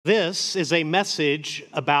This is a message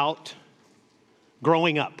about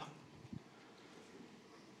growing up,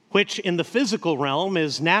 which in the physical realm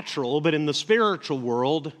is natural, but in the spiritual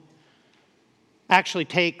world actually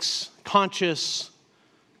takes conscious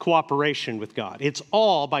cooperation with God. It's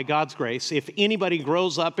all by God's grace. If anybody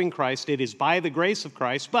grows up in Christ, it is by the grace of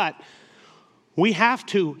Christ, but we have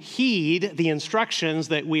to heed the instructions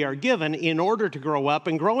that we are given in order to grow up,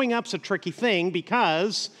 and growing up's a tricky thing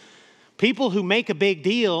because people who make a big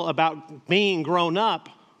deal about being grown up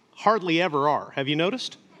hardly ever are. Have you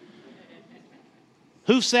noticed?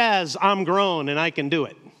 Who says, I'm grown and I can do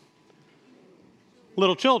it?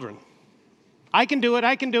 Little children. I can do it,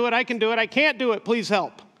 I can do it, I can do it, I can't do it, please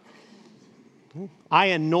help. I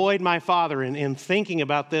annoyed my father in thinking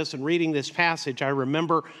about this and reading this passage. I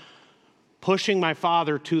remember pushing my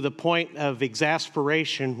father to the point of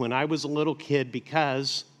exasperation when I was a little kid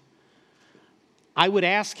because I would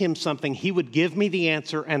ask him something, he would give me the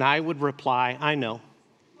answer, and I would reply, I know.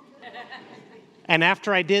 And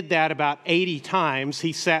after I did that about 80 times,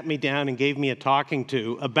 he sat me down and gave me a talking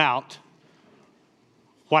to about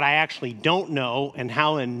what I actually don't know and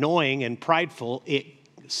how annoying and prideful it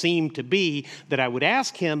seemed to be that I would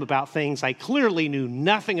ask him about things I clearly knew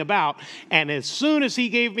nothing about. And as soon as he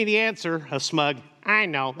gave me the answer, a smug, I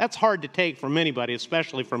know. That's hard to take from anybody,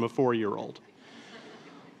 especially from a 4-year-old.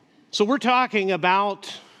 So we're talking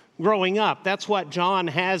about growing up. That's what John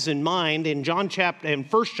has in mind in 1 John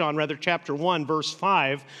chapter 1, verse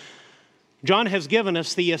 5. John has given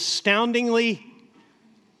us the astoundingly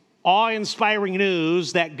awe-inspiring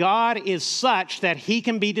news that God is such that he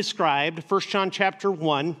can be described. 1 John chapter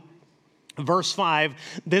 1, verse 5.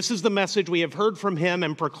 This is the message we have heard from him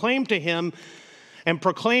and proclaimed to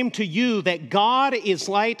you that God is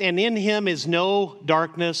light and in him is no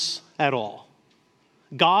darkness at all.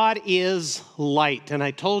 God is light. And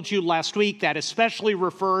I told you last week that especially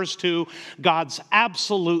refers to God's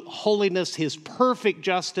absolute holiness, his perfect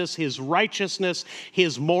justice, his righteousness,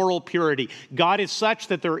 his moral purity. God is such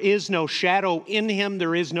that there is no shadow in him.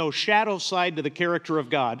 There is no shadow side to the character of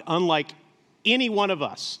God, unlike any one of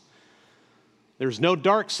us. There's no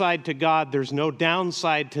dark side to God. There's no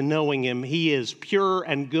downside to knowing him. He is pure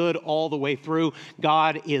and good all the way through.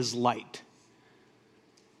 God is light.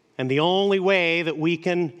 And the only way that we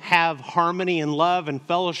can have harmony and love and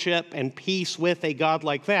fellowship and peace with a God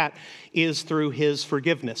like that is through his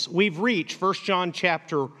forgiveness. We've reached 1 John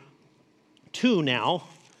chapter 2 now,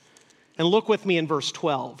 and look with me in verse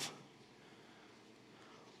 12.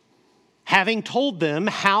 Having told them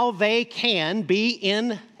how they can be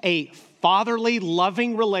in a fatherly,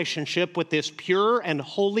 loving relationship with this pure and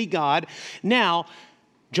holy God, now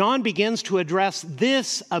John begins to address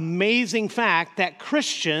this amazing fact that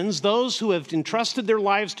Christians, those who have entrusted their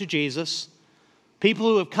lives to Jesus, people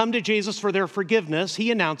who have come to Jesus for their forgiveness, he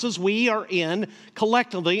announces we are in,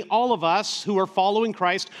 collectively, all of us who are following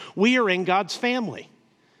Christ, we are in God's family.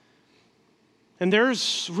 And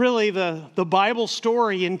there's really the Bible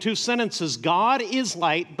story in 2 sentences. God is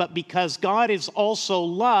light, but because God is also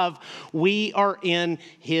love, we are in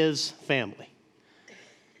his family.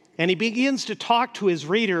 And he begins to talk to his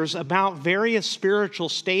readers about various spiritual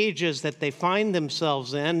stages that they find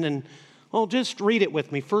themselves in. And, well, just read it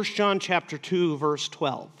with me. 1 John chapter 2, verse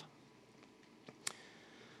 12.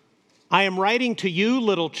 I am writing to you,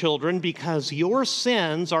 little children, because your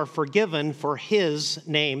sins are forgiven for his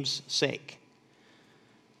name's sake.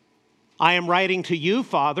 I am writing to you,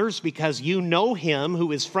 fathers, because you know him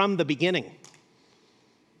who is from the beginning.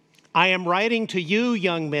 I am writing to you,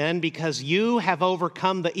 young men, because you have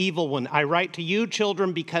overcome the evil one. I write to you,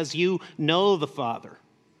 children, because you know the Father.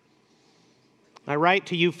 I write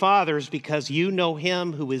to you, fathers, because you know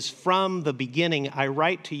him who is from the beginning. I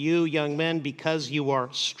write to you, young men, because you are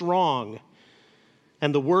strong,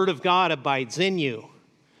 and the word of God abides in you,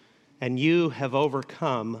 and you have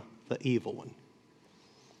overcome the evil one.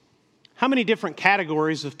 How many different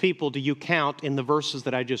categories of people do you count in the verses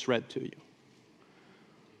that I just read to you?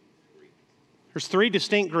 There's 3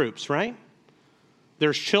 distinct groups, right?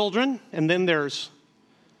 There's children, and then there's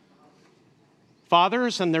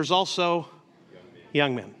fathers, and there's also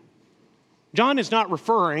young men. John is not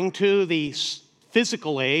referring to the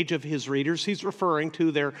physical age of his readers. He's referring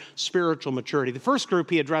to their spiritual maturity. The first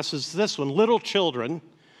group he addresses is this one, little children,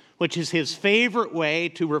 which is his favorite way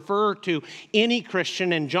to refer to any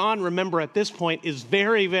Christian. And John, remember, at this point is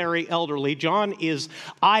very, very elderly. John is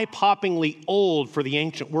eye-poppingly old for the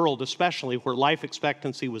ancient world, especially where life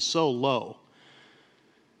expectancy was so low.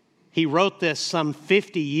 He wrote this some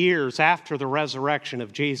 50 years after the resurrection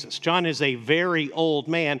of Jesus. John is a very old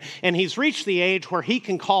man, and he's reached the age where he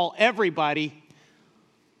can call everybody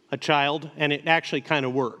a child, and it actually kind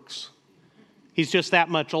of works. He's just that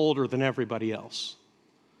much older than everybody else.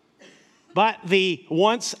 But the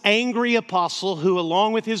once angry apostle who,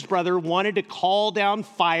 along with his brother, wanted to call down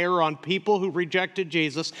fire on people who rejected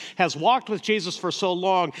Jesus, has walked with Jesus for so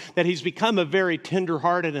long that he's become a very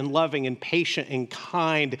tender-hearted and loving and patient and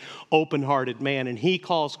kind, open-hearted man. And he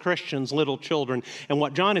calls Christians little children. And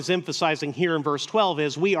what John is emphasizing here in verse 12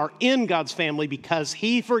 is we are in God's family because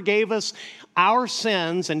he forgave us our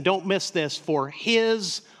sins, and don't miss this, for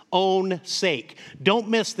his own sake. Don't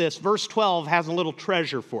miss this. Verse 12 has a little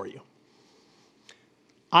treasure for you.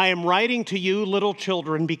 I am writing to you, little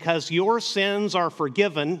children, because your sins are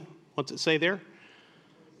forgiven. What's it say there?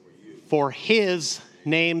 For his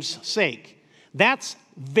name's sake. That's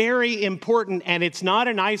very important, and it's not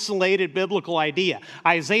an isolated biblical idea.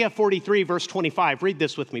 Isaiah 43, verse 25. Read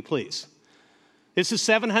this with me, please. This is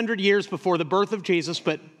 700 years before the birth of Jesus,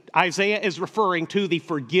 but Isaiah is referring to the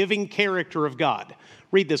forgiving character of God.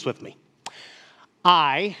 Read this with me.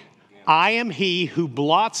 I am he who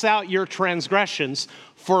blots out your transgressions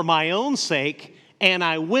for my own sake, and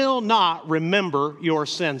I will not remember your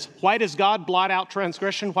sins. Why does God blot out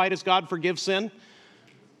transgression? Why does God forgive sin?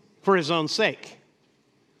 For his own sake.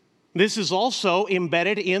 This is also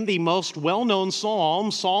embedded in the most well-known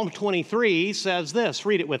psalm. Psalm 23 says this.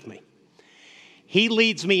 Read it with me. He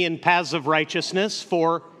leads me in paths of righteousness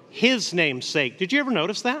for his name's sake. Did you ever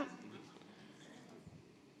notice that?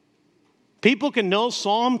 People can know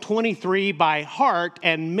Psalm 23 by heart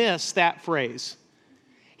and miss that phrase.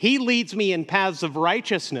 He leads me in paths of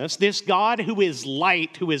righteousness. This God who is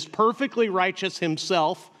light, who is perfectly righteous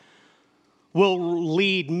himself, will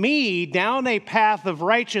lead me down a path of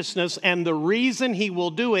righteousness, and the reason he will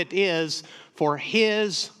do it is for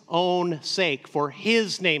his own sake, for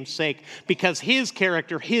his name's sake, because his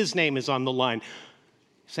character, his name is on the line.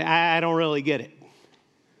 Say, I don't really get it.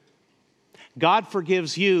 God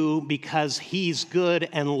forgives you because he's good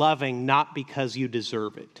and loving, not because you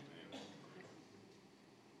deserve it.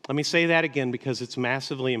 Let me say that again because it's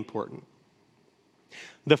massively important.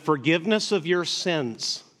 The forgiveness of your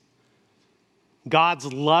sins,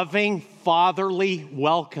 God's loving, fatherly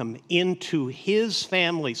welcome into his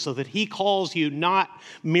family so that he calls you not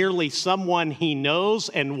merely someone he knows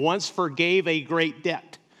and once forgave a great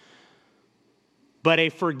debt, but a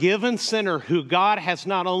forgiven sinner who God has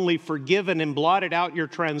not only forgiven and blotted out your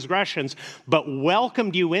transgressions, but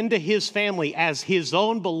welcomed you into his family as his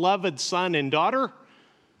own beloved son and daughter,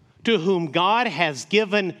 to whom God has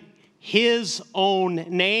given his own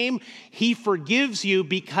name. He forgives you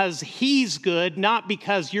because he's good, not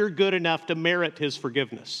because you're good enough to merit his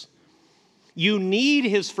forgiveness. You need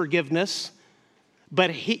his forgiveness,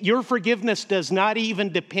 but your forgiveness does not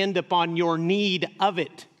even depend upon your need of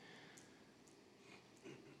it.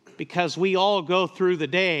 Because we all go through the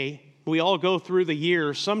day, we all go through the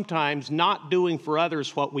year, sometimes not doing for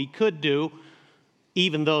others what we could do,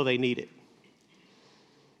 even though they need it.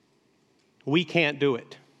 We can't do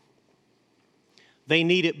it. They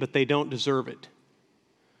need it, but they don't deserve it.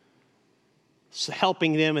 So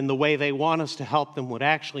helping them in the way they want us to help them would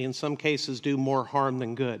actually, in some cases, do more harm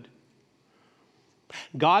than good.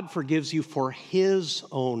 God forgives you for his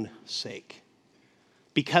own sake,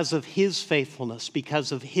 because of his faithfulness,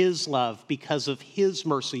 because of his love, because of his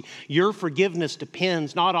mercy. Your forgiveness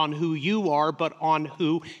depends not on who you are, but on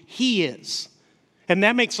who he is. And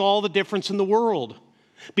that makes all the difference in the world.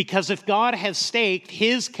 Because if God has staked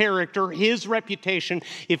his character, his reputation,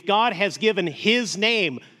 if God has given his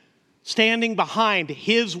name, standing behind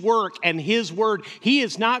his work and his word, he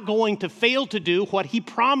is not going to fail to do what he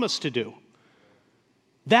promised to do.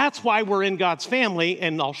 That's why we're in God's family,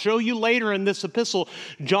 and I'll show you later in this epistle,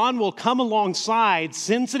 John will come alongside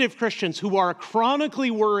sensitive Christians who are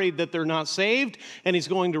chronically worried that they're not saved, and he's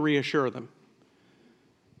going to reassure them.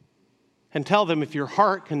 And tell them if your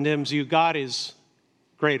heart condemns you, God is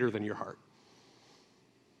greater than your heart.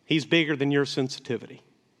 He's bigger than your sensitivity.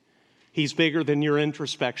 He's bigger than your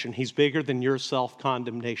introspection. He's bigger than your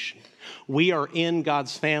self-condemnation. We are in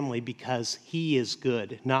God's family because he is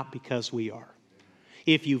good, not because we are.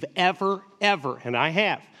 If you've ever, and I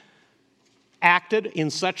have, acted in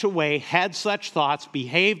such a way, had such thoughts,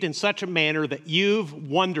 behaved in such a manner that you've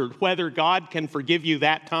wondered whether God can forgive you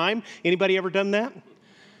that time, anybody ever done that?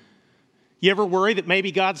 You ever worry that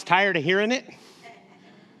maybe God's tired of hearing it?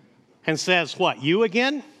 And says, what, you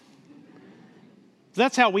again?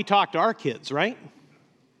 That's how we talk to our kids, right?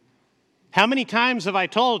 How many times have I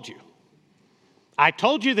told you? I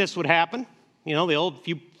told you this would happen. You know, the old, if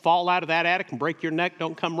you fall out of that attic and break your neck,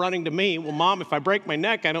 don't come running to me. Well, Mom, if I break my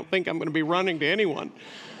neck, I don't think I'm going to be running to anyone.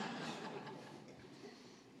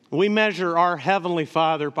 We measure our Heavenly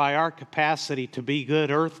Father by our capacity to be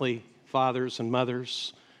good earthly fathers and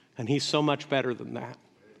mothers, and He's so much better than that.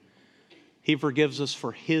 He forgives us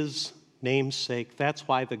for His name's sake. That's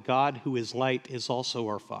why the God who is light is also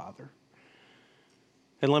our Father.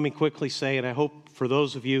 And let me quickly say, and I hope for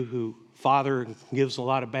those of you who Father gives a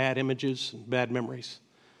lot of bad images and bad memories,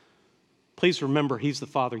 please remember He's the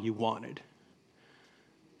Father you wanted.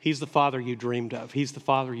 He's the Father you dreamed of. He's the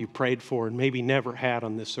Father you prayed for and maybe never had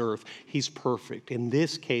on this earth. He's perfect. In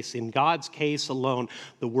this case, in God's case alone,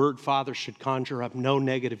 the word Father should conjure up no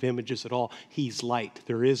negative images at all. He's light.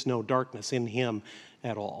 There is no darkness in Him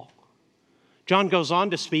at all. John goes on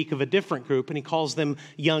to speak of a different group, and he calls them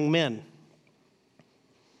young men.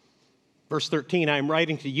 Verse 13, I am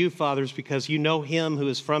writing to you, fathers, because you know Him who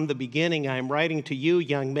is from the beginning. I am writing to you,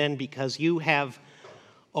 young men, because you have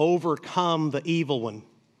overcome the evil one.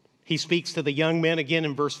 He speaks to the young men again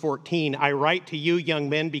in verse 14. I write to you, young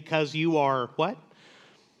men, because you are what?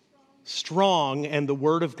 Strong, and the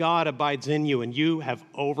word of God abides in you, and you have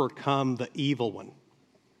overcome the evil one.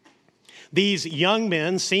 These young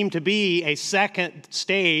men seem to be a second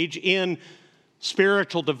stage in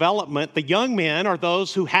spiritual development. The young men are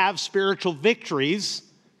those who have spiritual victories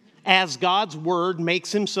as God's word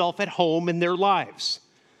makes Himself at home in their lives.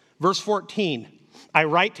 Verse 14. I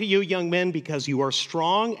write to you, young men, because you are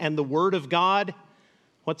strong, and the word of God,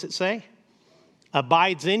 what's it say?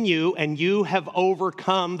 Abides in you, and you have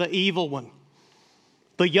overcome the evil one.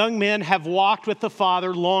 The young men have walked with the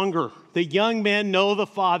Father longer. The young men know the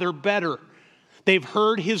Father better. They've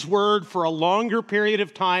heard His word for a longer period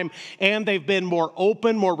of time, and they've been more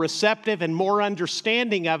open, more receptive, and more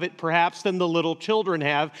understanding of it, perhaps, than the little children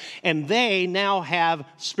have, and they now have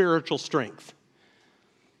spiritual strength.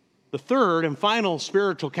 The third and final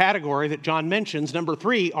spiritual category that John mentions, number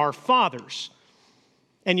 3, are fathers.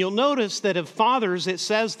 And you'll notice that of fathers, it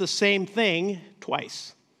says the same thing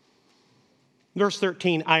twice. Verse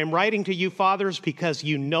 13, I am writing to you, fathers, because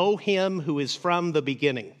you know Him who is from the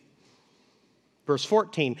beginning. Verse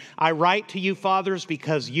 14, I write to you, fathers,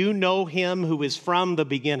 because you know Him who is from the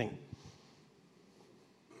beginning.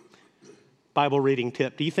 Bible reading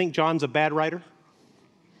tip. Do you think John's a bad writer?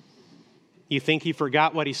 You think he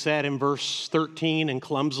forgot what he said in verse 13 and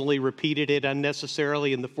clumsily repeated it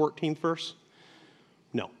unnecessarily in the 14th verse?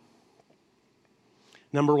 No.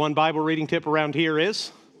 Number 1 Bible reading tip around here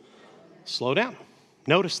is slow down.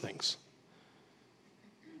 Notice things.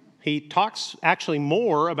 He talks actually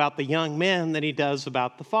more about the young men than he does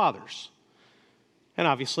about the fathers. And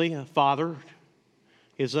obviously, a father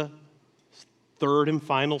is a third and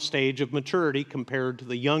final stage of maturity compared to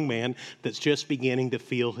the young man that's just beginning to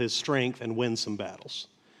feel his strength and win some battles.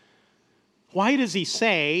 Why does he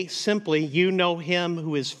say simply, you know Him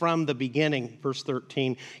who is from the beginning? Verse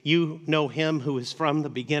 13, you know Him who is from the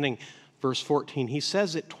beginning. Verse 14, he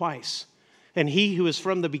says it twice. And He who is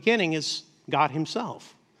from the beginning is God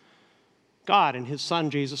Himself. God and His Son,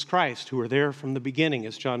 Jesus Christ, who are there from the beginning,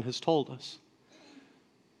 as John has told us.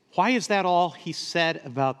 Why is that all he said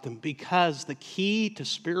about them? Because the key to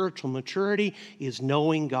spiritual maturity is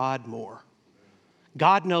knowing God more.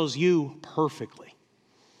 God knows you perfectly.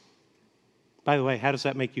 By the way, how does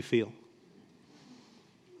that make you feel?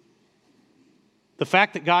 The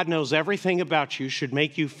fact that God knows everything about you should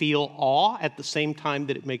make you feel awe at the same time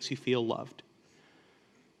that it makes you feel loved.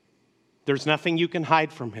 There's nothing you can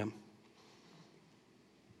hide from Him.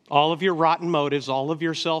 All of your rotten motives, all of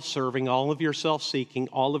your self-serving, all of your self-seeking,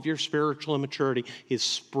 all of your spiritual immaturity is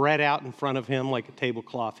spread out in front of Him like a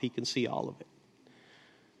tablecloth. He can see all of it.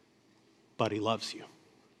 But He loves you.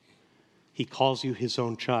 He calls you His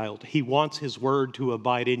own child. He wants His word to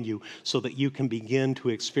abide in you so that you can begin to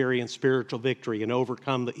experience spiritual victory and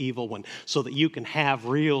overcome the evil one, so that you can have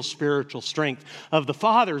real spiritual strength. Of the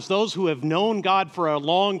fathers, those who have known God for a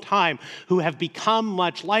long time, who have become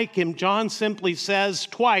much like Him, John simply says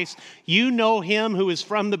twice, you know Him who is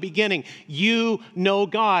from the beginning. You know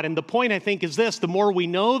God. And the point, I think, is this: the more we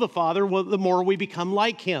know the Father, the more we become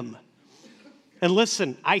like Him. And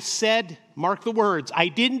listen, I said, mark the words, I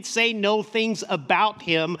didn't say know things about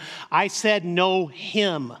Him. I said know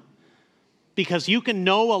Him. Because you can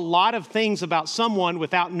know a lot of things about someone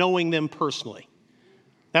without knowing them personally.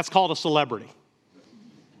 That's called a celebrity.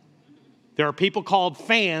 There are people called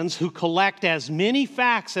fans who collect as many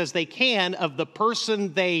facts as they can of the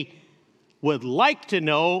person they would like to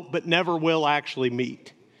know but never will actually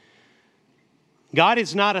meet. God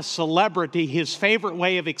is not a celebrity. His favorite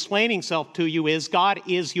way of explaining Himself to you is God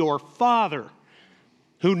is your Father.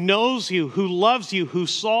 who knows you, who loves you, who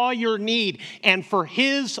saw your need, and for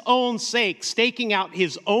his own sake, staking out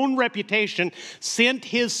his own reputation, sent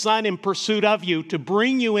his son in pursuit of you to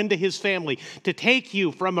bring you into his family, to take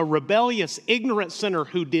you from a rebellious, ignorant sinner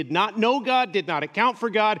who did not know God, did not account for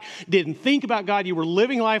God, didn't think about God. You were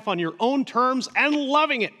living life on your own terms and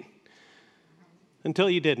loving it until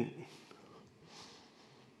you didn't.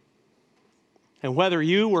 And whether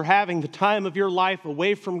you were having the time of your life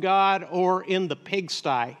away from God or in the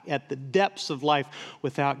pigsty at the depths of life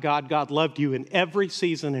without God, God loved you in every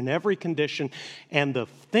season, in every condition. And the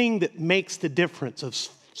thing that makes the difference of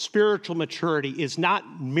spiritual maturity is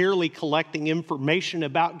not merely collecting information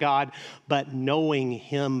about God, but knowing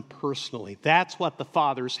him personally. That's what the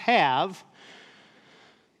fathers have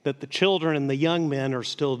that the children and the young men are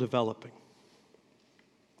still developing.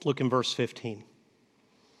 Look in verse 15.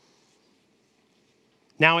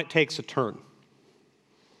 Now it takes a turn.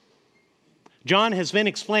 John has been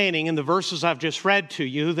explaining in the verses I've just read to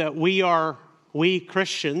you that we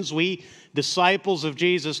Christians, we disciples of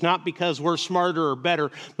Jesus, not because we're smarter or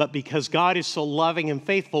better, but because God is so loving and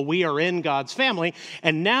faithful, we are in God's family.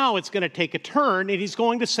 And now it's going to take a turn, and he's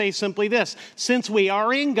going to say simply this: since we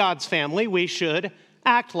are in God's family, we should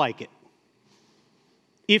act like it.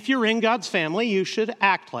 If you're in God's family, you should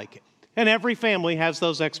act like it. And every family has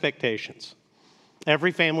those expectations.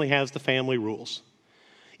 Every family has the family rules.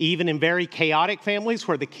 Even in very chaotic families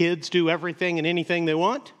where the kids do everything and anything they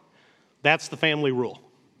want, that's the family rule.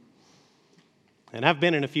 And I've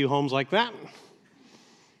been in a few homes like that.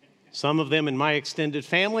 Some of them in my extended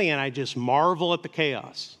family, and I just marvel at the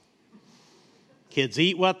chaos. Kids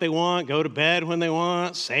eat what they want, go to bed when they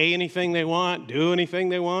want, say anything they want, do anything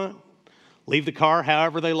they want. Leave the car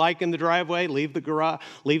however they like in the driveway. Leave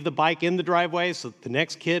the bike in the driveway so that the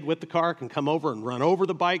next kid with the car can come over and run over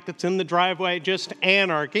the bike that's in the driveway. Just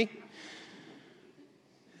anarchy.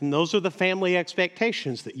 And those are the family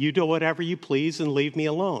expectations, that you do whatever you please and leave me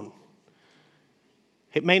alone.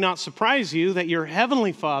 It may not surprise you that your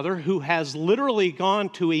heavenly Father, who has literally gone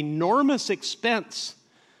to enormous expense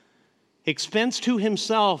to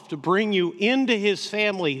himself to bring you into his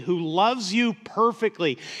family, who loves you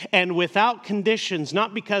perfectly and without conditions,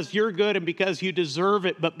 not because you're good and because you deserve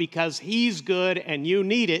it, but because he's good and you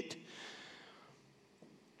need it.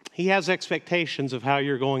 He has expectations of how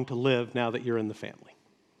you're going to live now that you're in the family.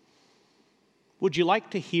 Would you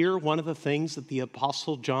like to hear one of the things that the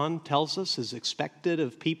Apostle John tells us is expected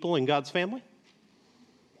of people in God's family?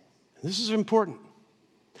 This is important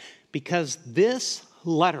because this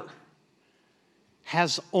letter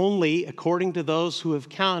has only, according to those who have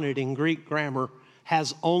counted in Greek grammar,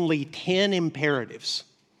 has only 10 imperatives.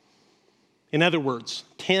 In other words,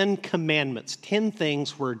 10 commandments, 10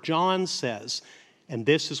 things where John says, and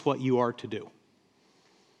this is what you are to do.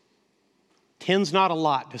 10's not a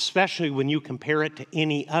lot, especially when you compare it to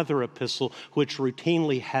any other epistle, which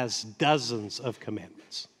routinely has dozens of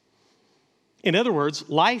commandments. In other words,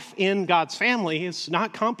 life in God's family is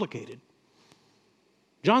not complicated.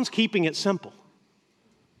 John's keeping it simple.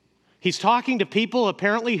 He's talking to people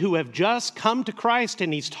apparently who have just come to Christ,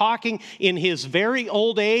 and he's talking in his very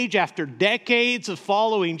old age after decades of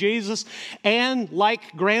following Jesus. And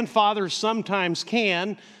like grandfathers sometimes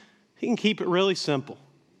can, he can keep it really simple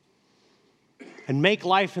and make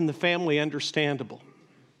life in the family understandable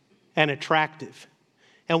and attractive.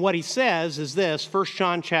 And what he says is this, 1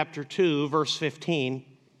 John chapter 2, verse 15.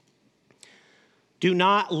 Do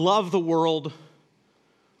not love the world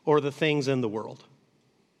or the things in the world.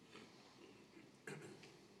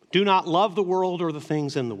 Do not love the world or the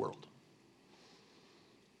things in the world.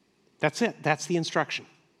 That's it. That's the instruction.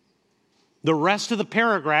 The rest of the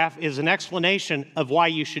paragraph is an explanation of why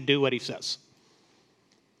you should do what he says.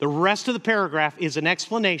 The rest of the paragraph is an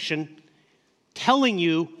explanation telling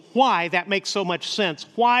you why that makes so much sense,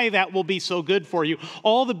 why that will be so good for you,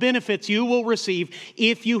 all the benefits you will receive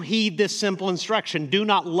if you heed this simple instruction. Do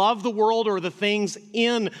not love the world or the things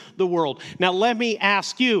in the world. Now, let me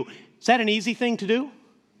ask you, is that an easy thing to do?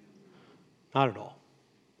 Not at all.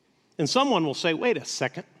 And someone will say, wait a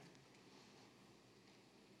second.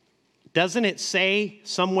 Doesn't it say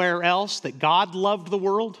somewhere else that God loved the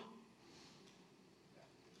world?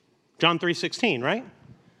 John 3:16, right?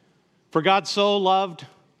 For God so loved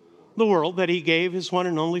the world that he gave his one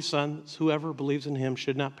and only Son, that whoever believes in him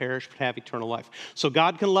should not perish but have eternal life. So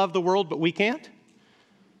God can love the world, but we can't?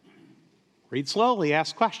 Read slowly,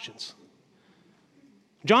 ask questions.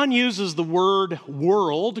 John uses the word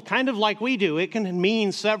world kind of like we do. It can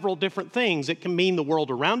mean several different things. It can mean the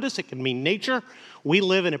world around us. It can mean nature. We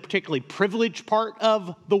live in a particularly privileged part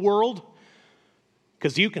of the world.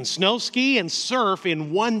 because you can snow ski and surf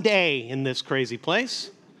in one day in this crazy place.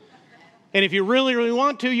 And if you really, really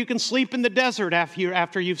want to, you can sleep in the desert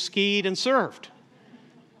after you've skied and surfed.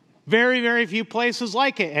 Very, very few places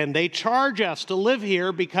like it, and they charge us to live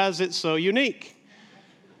here because it's so unique.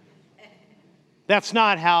 That's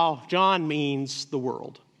not how John means the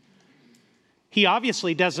world. He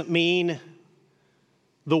obviously doesn't mean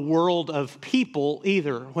the world of people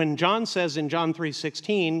either. When John says in John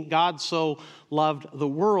 3:16, God so loved the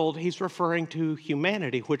world, he's referring to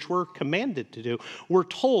humanity, which we're commanded to do. We're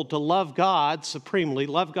told to love God supremely,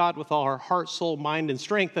 love God with all our heart, soul, mind, and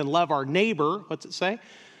strength, and love our neighbor, what's it say?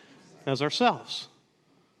 As ourselves.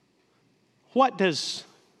 What does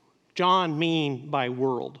John mean by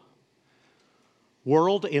world?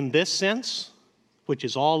 World in this sense, which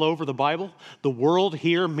is all over the Bible, the world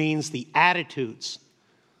here means the attitudes,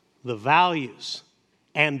 the values,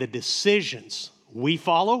 and the decisions we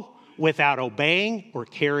follow without obeying or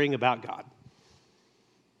caring about God.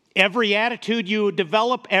 Every attitude you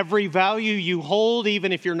develop, every value you hold,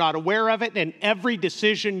 even if you're not aware of it, and every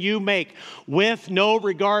decision you make with no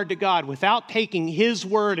regard to God, without taking His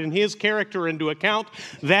word and His character into account,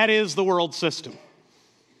 that is the world system.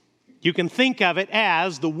 You can think of it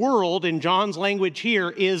as the world, in John's language here,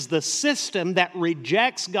 is the system that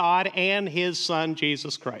rejects God and His Son,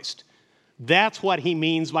 Jesus Christ. That's what he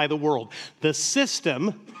means by the world. The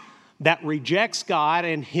system that rejects God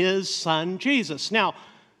and His Son, Jesus. Now,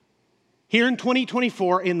 here in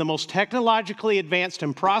 2024, in the most technologically advanced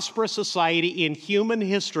and prosperous society in human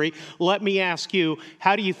history, let me ask you,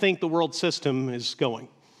 how do you think the world system is going?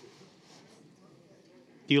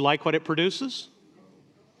 Do you like what it produces?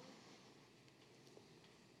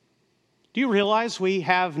 Do you realize we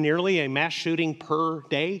have nearly a mass shooting per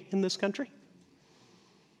day in this country?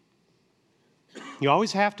 You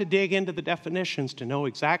always have to dig into the definitions to know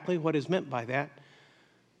exactly what is meant by that.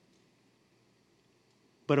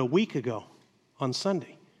 But a week ago, on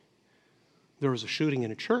Sunday, there was a shooting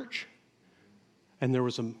in a church, and there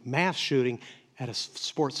was a mass shooting at a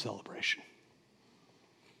sports celebration.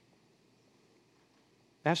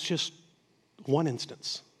 That's just one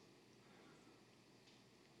instance.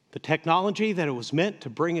 The technology that it was meant to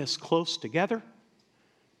bring us close together,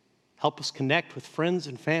 help us connect with friends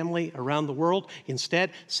and family around the world,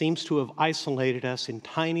 instead seems to have isolated us in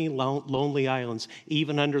tiny, lonely islands,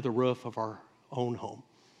 even under the roof of our own home.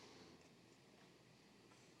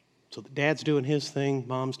 So the dad's doing his thing,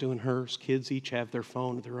 mom's doing hers, kids each have their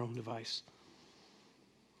phone or their own device.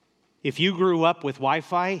 If you grew up with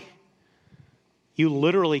Wi-Fi, you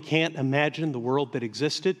literally can't imagine the world that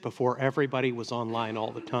existed before everybody was online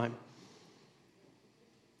all the time.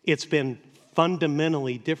 It's been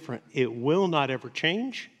fundamentally different. It will not ever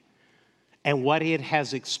change. And what it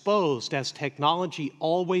has exposed, as technology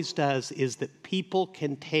always does, is that people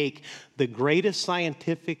can take the greatest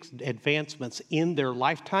scientific advancements in their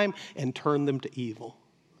lifetime and turn them to evil.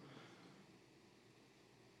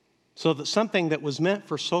 So that something that was meant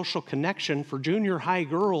for social connection for junior high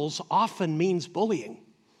girls often means bullying.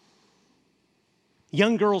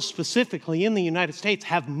 Young girls specifically in the United States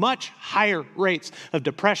have much higher rates of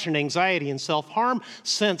depression, anxiety, and self-harm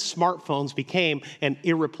since smartphones became an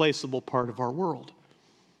irreplaceable part of our world.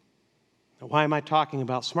 Now, why am I talking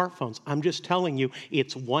about smartphones? I'm just telling you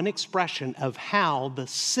it's one expression of how the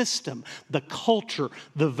system, the culture,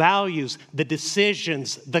 the values, the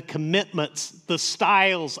decisions, the commitments, the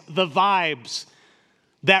styles, the vibes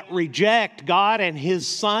that reject God and His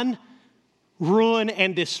Son ruin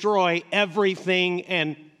and destroy everything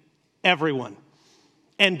and everyone.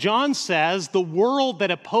 And John says the world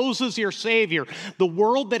that opposes your Savior, the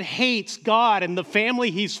world that hates God and the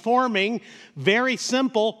family He's forming, very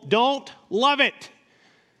simple, don't love it.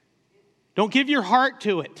 Don't give your heart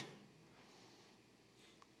to it.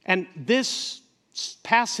 And this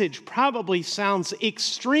passage probably sounds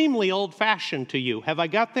extremely old-fashioned to you. Have I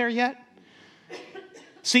got there yet?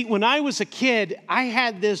 See, when I was a kid, I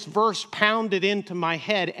had this verse pounded into my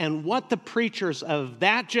head, and what the preachers of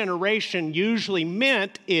that generation usually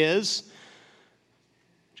meant is,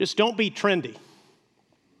 just don't be trendy.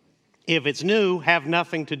 If it's new, have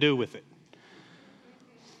nothing to do with it.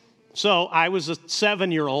 So I was a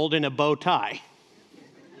 7-year-old in a bow tie.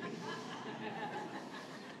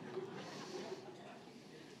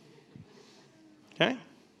 Okay?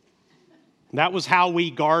 That was how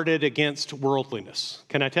we guarded against worldliness.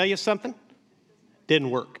 Can I tell you something? Didn't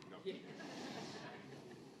work.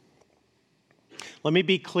 Let me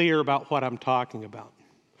be clear about what I'm talking about.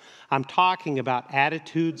 I'm talking about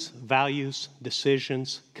attitudes, values,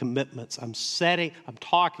 decisions, commitments. I'm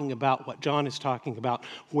talking about what John is talking about,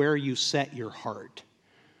 where you set your heart.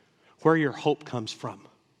 where your hope comes from,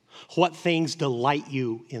 what things delight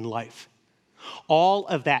you in life. All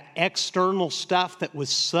of that external stuff that was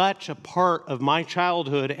such a part of my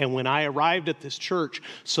childhood, and when I arrived at this church,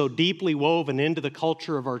 so deeply woven into the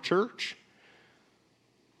culture of our church,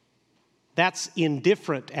 that's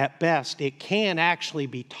indifferent at best. It can actually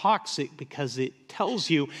be toxic because it tells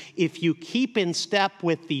you if you keep in step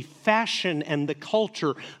with the fashion and the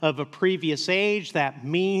culture of a previous age, that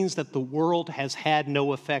means that the world has had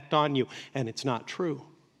no effect on you, and it's not true.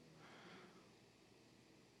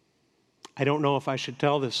 I don't know if I should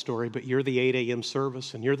tell this story, but you're the 8 a.m.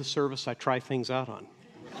 service, and you're the service I try things out on.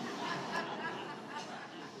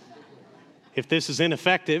 If this is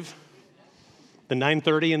ineffective, the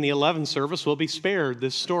 9:30 and the 11 service will be spared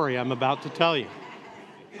this story I'm about to tell you.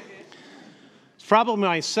 It's probably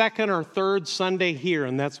my second or third Sunday here,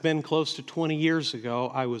 and that's been close to 20 years ago.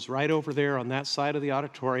 I was right over there on that side of the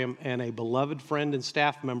auditorium, and a beloved friend and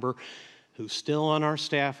staff member who's still on our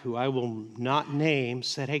staff, who I will not name,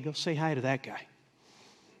 said, "Hey, go say hi to that guy."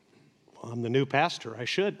 Well, I'm the new pastor. I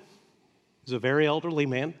should. He's a very elderly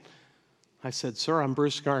man. I said, "Sir, I'm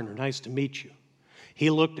Bruce Garner. Nice to meet you." He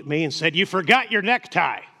looked at me and said, "You forgot your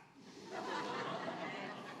necktie."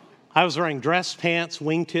 I was wearing dress pants,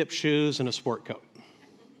 wingtip shoes, and a sport coat.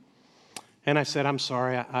 And I said, "I'm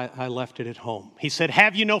sorry, I left it at home." He said,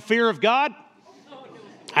 "Have you no fear of God?"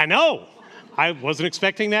 I know. I wasn't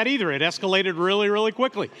expecting that either. It escalated really, really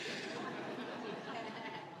quickly.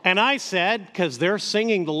 And I said, because they're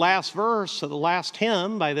singing the last verse of the last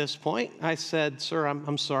hymn by this point, I said, "Sir,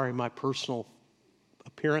 I'm sorry my personal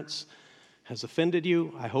appearance has offended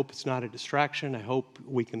you. I hope it's not a distraction. I hope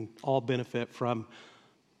we can all benefit from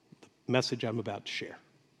the message I'm about to share."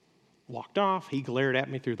 Walked off. He glared at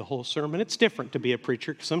me through the whole sermon. It's different to be a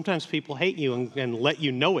preacher because sometimes people hate you and let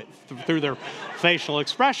you know it through their facial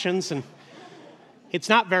expressions. And it's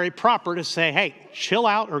not very proper to say, "Hey, chill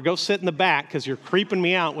out or go sit in the back because you're creeping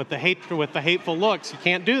me out with the hateful looks." You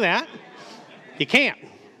can't do that. You can't.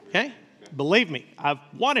 Okay? Believe me, I've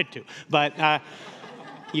wanted to, but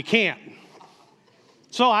you can't.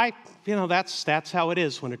 So that's how it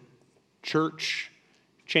is when a church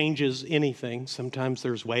changes anything. Sometimes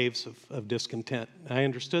there's waves of discontent. I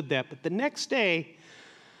understood that. But the next day,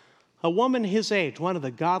 a woman his age, one of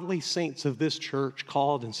the godly saints of this church,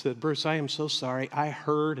 called and said, "Bruce, I am so sorry. I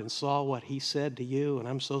heard and saw what he said to you, and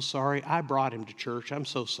I'm so sorry. I brought him to church. I'm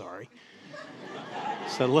so sorry." I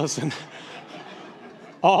said, "Listen,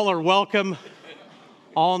 all are welcome.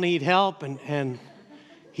 All need help." And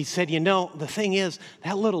he said, "The thing is,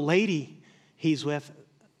 that little lady he's with,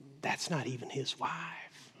 that's not even his wife."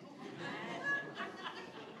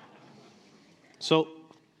 So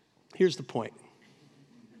here's the point.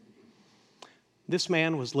 This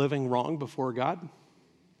man was living wrong before God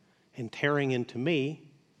and tearing into me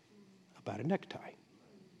about a necktie.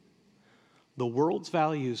 The world's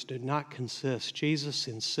values do not consist, Jesus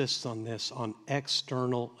insists on this, on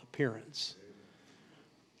external appearance.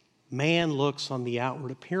 Man looks on the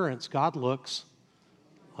outward appearance. God looks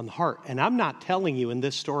on the heart. And I'm not telling you in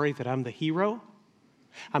this story that I'm the hero.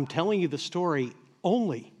 I'm telling you the story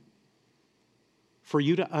only for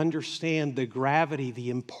you to understand the gravity, the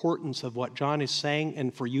importance of what John is saying,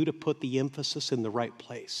 and for you to put the emphasis in the right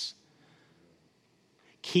place.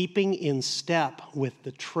 Keeping in step with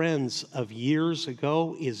the trends of years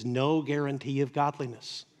ago is no guarantee of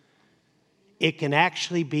godliness. It can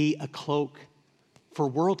actually be a cloak for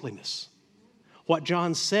worldliness. What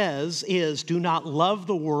John says is, do not love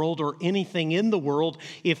the world or anything in the world.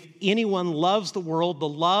 If anyone loves the world, the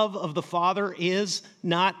love of the Father is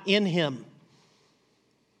not in him.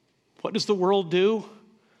 What does the world do?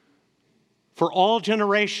 For all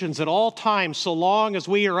generations, at all times, so long as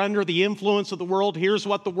we are under the influence of the world, here's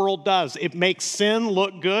what the world does. It makes sin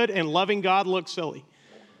look good and loving God look silly.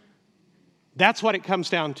 That's what it comes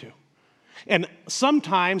down to. And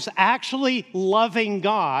sometimes actually loving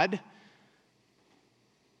God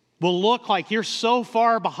will look like you're so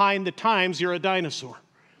far behind the times you're a dinosaur.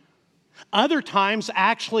 Other times,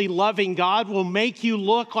 actually loving God will make you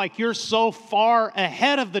look like you're so far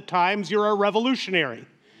ahead of the times you're a revolutionary.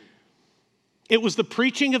 It was the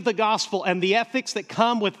preaching of the gospel and the ethics that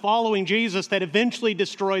come with following Jesus that eventually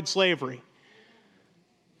destroyed slavery.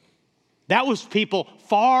 That was people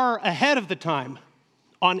far ahead of the time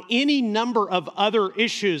on any number of other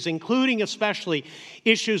issues, including especially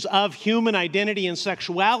issues of human identity and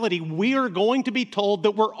sexuality. We are going to be told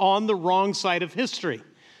that we're on the wrong side of history,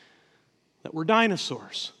 that we're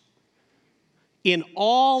dinosaurs. In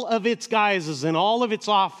all of its guises, in all of its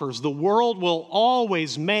offers, the world will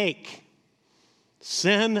always make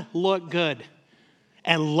sin look good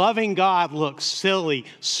And loving God looks silly,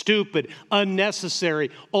 stupid, unnecessary,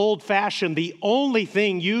 old-fashioned. The only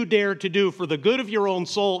thing you dare to do for the good of your own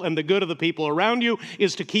soul and the good of the people around you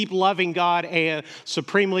is to keep loving God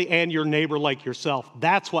supremely and your neighbor like yourself.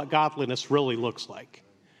 That's what godliness really looks like.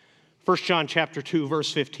 1 John chapter 2,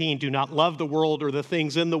 verse 15, do not love the world or the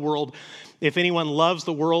things in the world. If anyone loves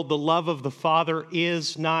the world, the love of the Father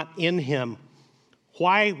is not in him.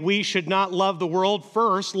 Why we should not love the world?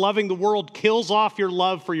 First, loving the world kills off your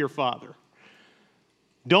love for your Father.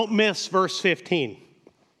 Don't miss verse 15.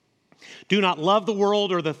 Do not love the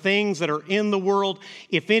world or the things that are in the world.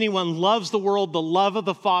 If anyone loves the world, the love of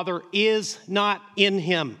the Father is not in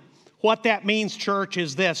him. What that means, church,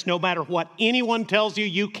 is this. No matter what anyone tells you,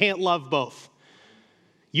 you can't love both.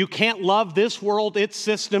 You can't love this world, its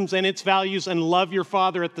systems, and its values, and love your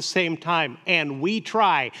Father at the same time. And we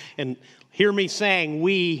try. And hear me saying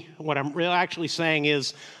we. What I'm really actually saying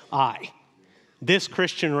is I. This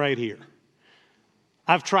Christian right here.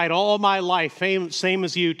 I've tried all my life, same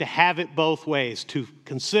as you, to have it both ways, to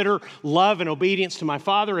consider love and obedience to my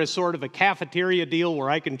Father as sort of a cafeteria deal where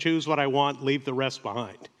I can choose what I want, leave the rest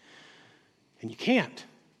behind. And you can't.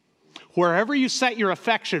 Wherever you set your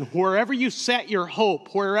affection, wherever you set your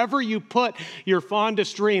hope, wherever you put your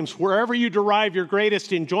fondest dreams, wherever you derive your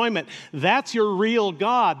greatest enjoyment, that's your real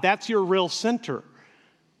God. That's your real center.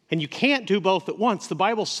 And you can't do both at once. The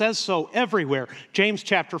Bible says so everywhere. James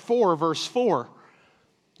chapter 4, verse 4.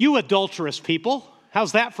 You adulterous people.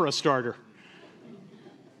 How's that for a starter?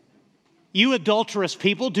 You adulterous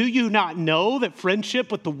people, do you not know that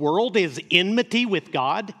friendship with the world is enmity with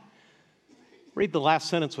God? Read the last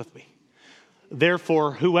sentence with me.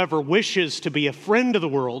 Therefore, whoever wishes to be a friend of the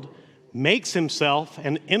world makes himself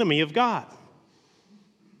an enemy of God.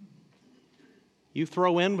 You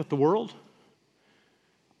throw in with the world,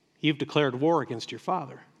 you've declared war against your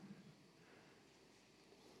Father.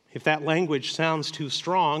 If that language sounds too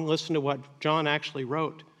strong, listen to what John actually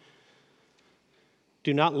wrote.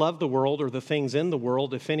 Do not love the world or the things in the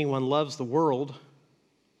world. If anyone loves the world,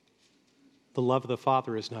 the love of the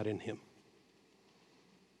Father is not in him.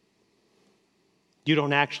 You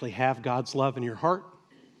don't actually have God's love in your heart,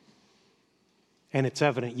 and it's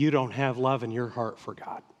evident you don't have love in your heart for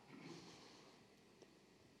God.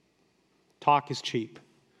 Talk is cheap.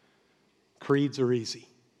 Creeds are easy.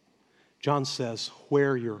 John says,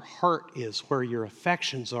 where your heart is, where your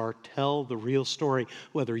affections are, tell the real story,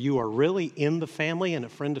 whether you are really in the family and a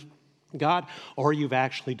friend of God, or you've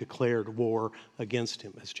actually declared war against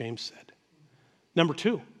him, as James said. Number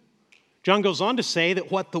two, John goes on to say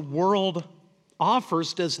that what the world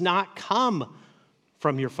offers does not come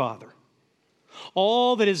from your Father.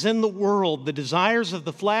 All that is in the world, the desires of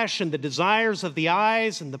the flesh and the desires of the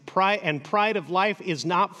eyes and the pride of life is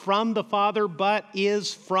not from the Father, but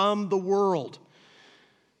is from the world.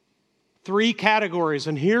 Three categories,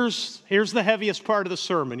 and here's the heaviest part of the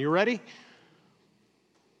sermon. You ready?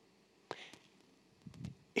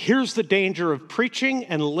 Here's the danger of preaching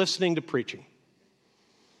and listening to preaching.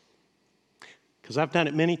 Because I've done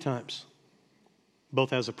it many times,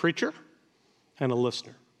 both as a preacher and a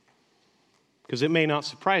listener. Because it may not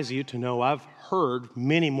surprise you to know I've heard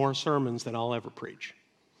many more sermons than I'll ever preach.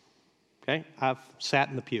 Okay? I've sat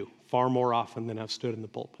in the pew far more often than I've stood in the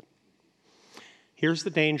pulpit. Here's the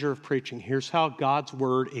danger of preaching. Here's how God's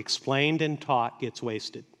word explained and taught gets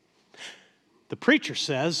wasted. The preacher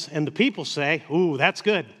says, and the people say, ooh, that's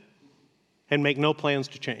good, and make no plans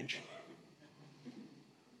to change.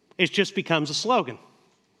 It just becomes a slogan.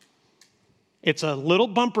 It's a little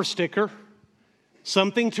bumper sticker,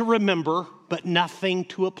 something to remember, but nothing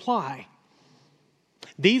to apply.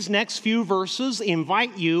 These next few verses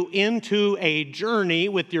invite you into a journey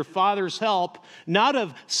with your Father's help, not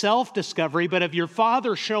of self-discovery, but of your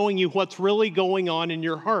Father showing you what's really going on in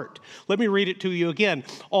your heart. Let me read it to you again.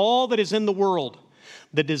 All that is in the world,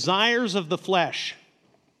 the desires of the flesh,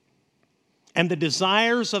 and the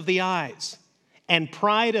desires of the eyes, and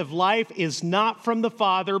pride of life is not from the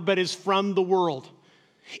Father, but is from the world.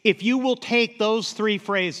 If you will take those three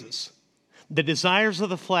phrases, the desires of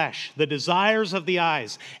the flesh, the desires of the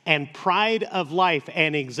eyes, and pride of life,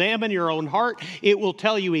 and examine your own heart, it will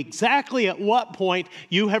tell you exactly at what point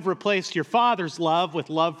you have replaced your Father's love with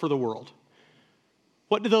love for the world.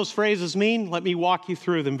 What do those phrases mean? Let me walk you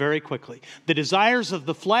through them very quickly. The desires of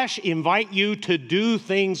the flesh invite you to do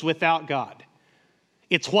things without God.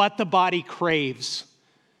 It's what the body craves.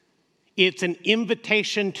 It's an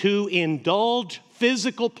invitation to indulge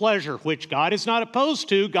physical pleasure, which God is not opposed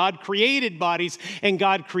to. God created bodies and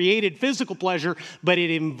God created physical pleasure, but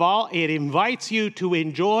it invites you to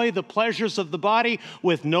enjoy the pleasures of the body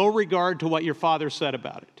with no regard to what your Father said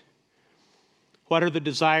about it. What are the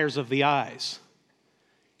desires of the eyes?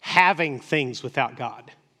 Having things without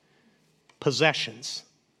God. Possessions.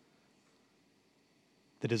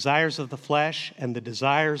 The desires of the flesh and the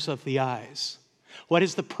desires of the eyes. What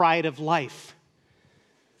is the pride of life?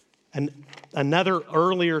 Another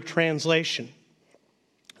earlier translation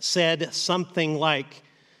said something like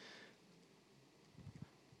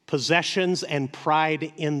possessions and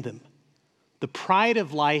pride in them. The pride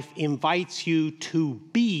of life invites you to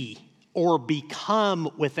be or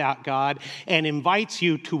become without God and invites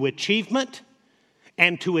you to achievement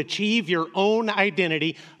and to achieve your own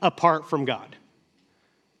identity apart from God.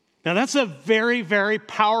 Now that's a very, very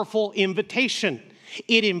powerful invitation.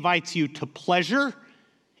 It invites you to pleasure,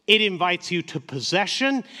 it invites you to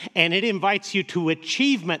possession, and it invites you to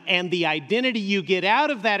achievement and the identity you get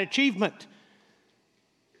out of that achievement.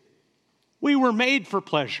 We were made for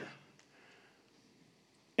pleasure.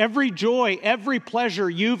 Every joy, every pleasure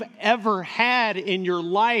you've ever had in your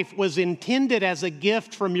life was intended as a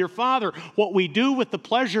gift from your Father. What we do with the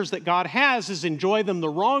pleasures that God has is enjoy them the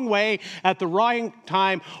wrong way, at the wrong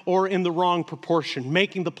time, or in the wrong proportion,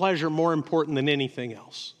 making the pleasure more important than anything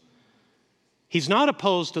else. He's not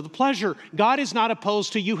opposed to the pleasure. God is not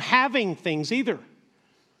opposed to you having things either.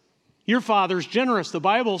 Your Father's generous. The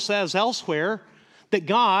Bible says elsewhere that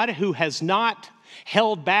God, who has not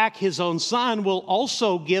held back his own Son, will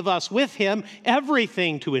also give us with him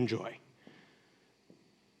everything to enjoy.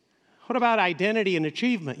 What about identity and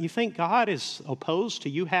achievement? You think God is opposed to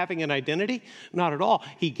you having an identity? Not at all.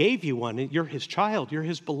 He gave you one. You're his child. You're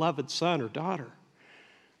his beloved son or daughter.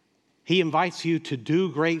 He invites you to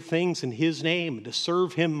do great things in his name, and to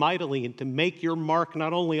serve him mightily, and to make your mark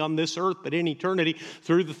not only on this earth but in eternity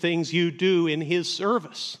through the things you do in his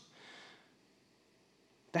service.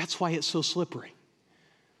 That's why it's so slippery.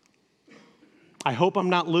 I hope I'm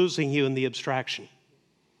not losing you in the abstraction.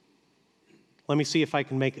 Let me see if I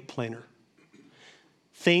can make it plainer.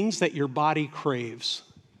 Things that your body craves,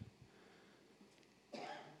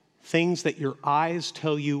 things that your eyes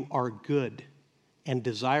tell you are good and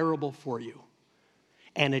desirable for you,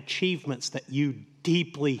 and achievements that you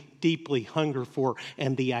deeply, deeply hunger for,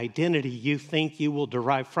 and the identity you think you will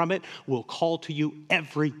derive from it will call to you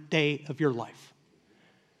every day of your life.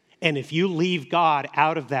 And if you leave God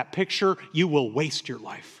out of that picture, you will waste your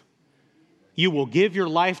life. You will give your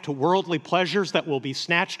life to worldly pleasures that will be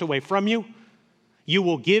snatched away from you. You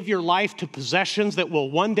will give your life to possessions that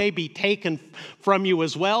will one day be taken from you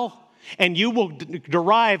as well. And you will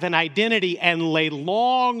derive an identity and a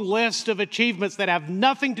long list of achievements that have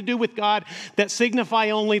nothing to do with God, that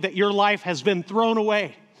signify only that your life has been thrown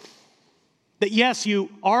away. That yes,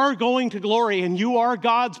 you are going to glory and you are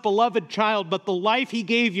God's beloved child, but the life he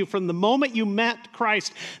gave you from the moment you met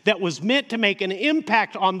Christ that was meant to make an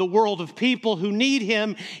impact on the world of people who need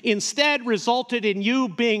him instead resulted in you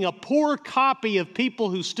being a poor copy of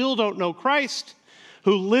people who still don't know Christ,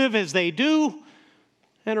 who live as they do,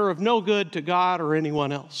 and are of no good to God or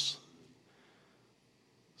anyone else.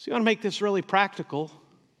 So you want to make this really practical?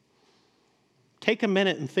 Take a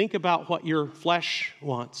minute and think about what your flesh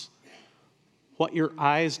wants, what your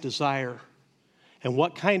eyes desire, and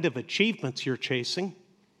what kind of achievements you're chasing,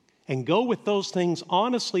 and go with those things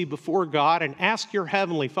honestly before God and ask your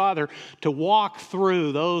Heavenly Father to walk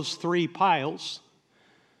through those three piles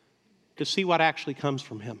to see what actually comes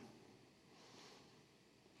from him.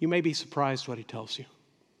 You may be surprised what he tells you.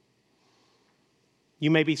 You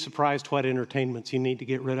may be surprised what entertainments you need to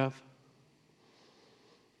get rid of.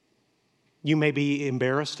 You may be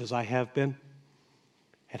embarrassed, as I have been,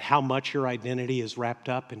 at how much your identity is wrapped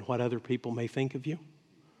up in what other people may think of you,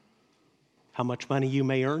 how much money you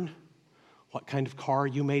may earn, what kind of car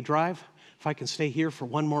you may drive. If I can stay here for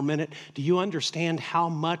one more minute, do you understand how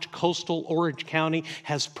much coastal Orange County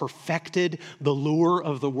has perfected the lure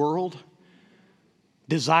of the world?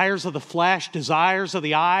 Desires of the flesh, desires of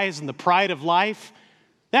the eyes, and the pride of life.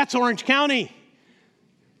 That's Orange County.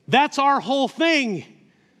 That's our whole thing.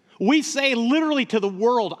 We say literally to the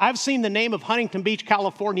world, I've seen the name of Huntington Beach,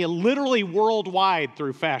 California, literally worldwide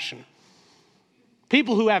through fashion.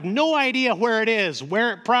 People who have no idea where it is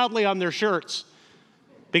wear it proudly on their shirts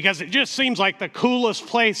because it just seems like the coolest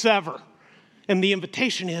place ever. And the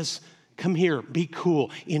invitation is, come here, be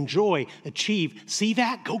cool, enjoy, achieve. See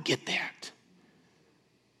that? Go get that.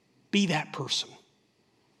 Be that person.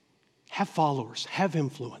 Have followers, have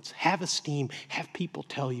influence, have esteem, have people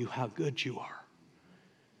tell you how good you are.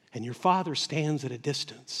 And your Father stands at a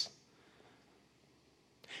distance,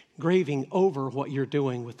 graving over what you're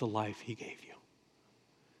doing with the life he gave you.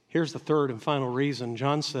 Here's the third and final reason.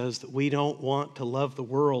 John says that we don't want to love the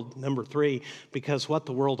world, number 3, because what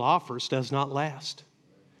the world offers does not last.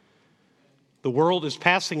 The world is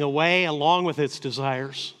passing away along with its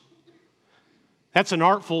desires. That's an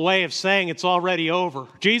artful way of saying it's already over.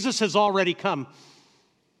 Jesus has already come.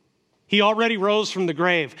 He already rose from the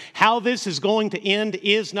grave. How this is going to end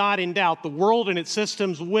is not in doubt. The world and its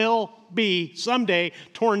systems will be someday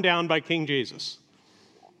torn down by King Jesus.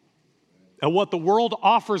 And what the world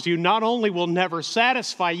offers you not only will never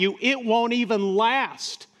satisfy you, it won't even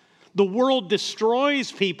last. The world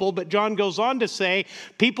destroys people, but John goes on to say,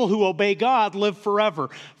 people who obey God live forever.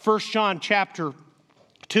 1 John chapter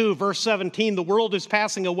 2, verse 17, the world is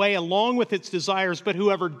passing away along with its desires, but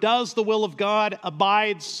whoever does the will of God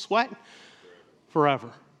abides, what? Forever.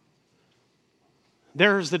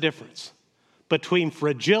 There's the difference between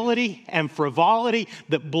fragility and frivolity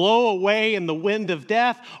that blow away in the wind of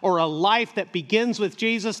death, or a life that begins with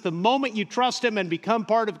Jesus the moment you trust him and become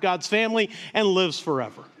part of God's family and lives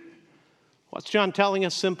forever. What's John telling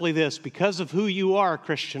us? Simply this: because of who you are,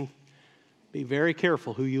 Christian, be very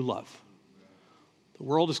careful who you love. The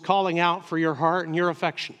world is calling out for your heart and your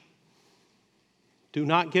affection. Do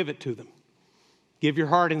not give it to them. Give your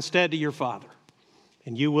heart instead to your Father,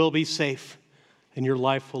 and you will be safe, and your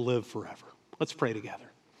life will live forever. Let's pray together.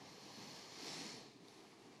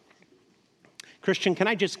 Christian, can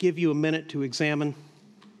I just give you a minute to examine?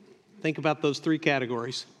 Think about those three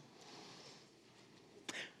categories.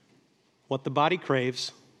 What the body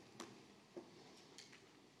craves,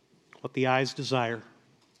 what the eyes desire,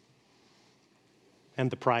 and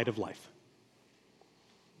the pride of life.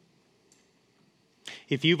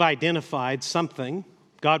 If you've identified something,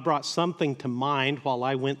 God brought something to mind while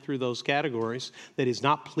I went through those categories that is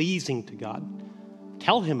not pleasing to God,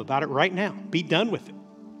 tell him about it right now. Be done with it.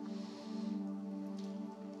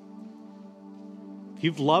 If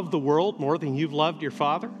you've loved the world more than you've loved your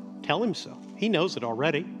Father, tell him so. He knows it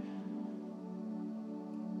already.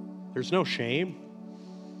 There's no shame.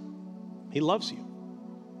 He loves you.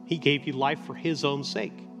 He gave you life for his own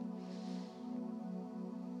sake.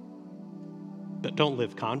 But don't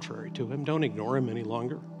live contrary to him. Don't ignore him any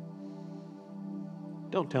longer.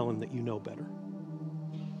 Don't tell him that you know better.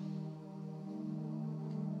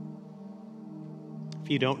 If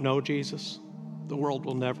you don't know Jesus, the world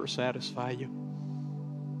will never satisfy you.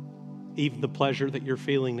 Even the pleasure that you're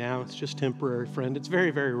feeling now, it's just temporary, friend. It's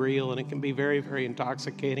very, very real, and it can be very, very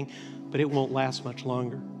intoxicating, but it won't last much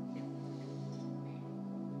longer.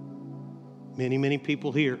 Many, many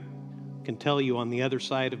people here can tell you on the other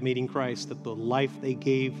side of meeting Christ that the life they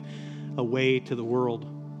gave away to the world,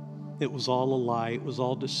 it was all a lie. It was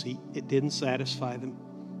all deceit. It didn't satisfy them.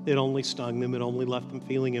 It only stung them. It only left them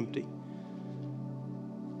feeling empty.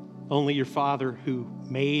 Only your Father who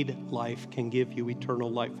made life can give you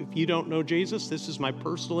eternal life. If you don't know Jesus, this is my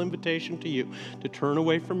personal invitation to you to turn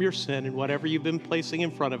away from your sin and whatever you've been placing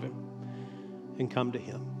in front of him and come to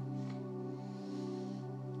him.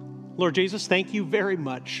 Lord Jesus, thank you very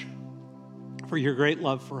much for your great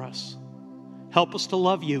love for us. Help us to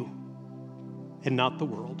love you and not the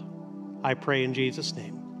world. I pray in Jesus'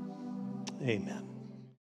 name. Amen.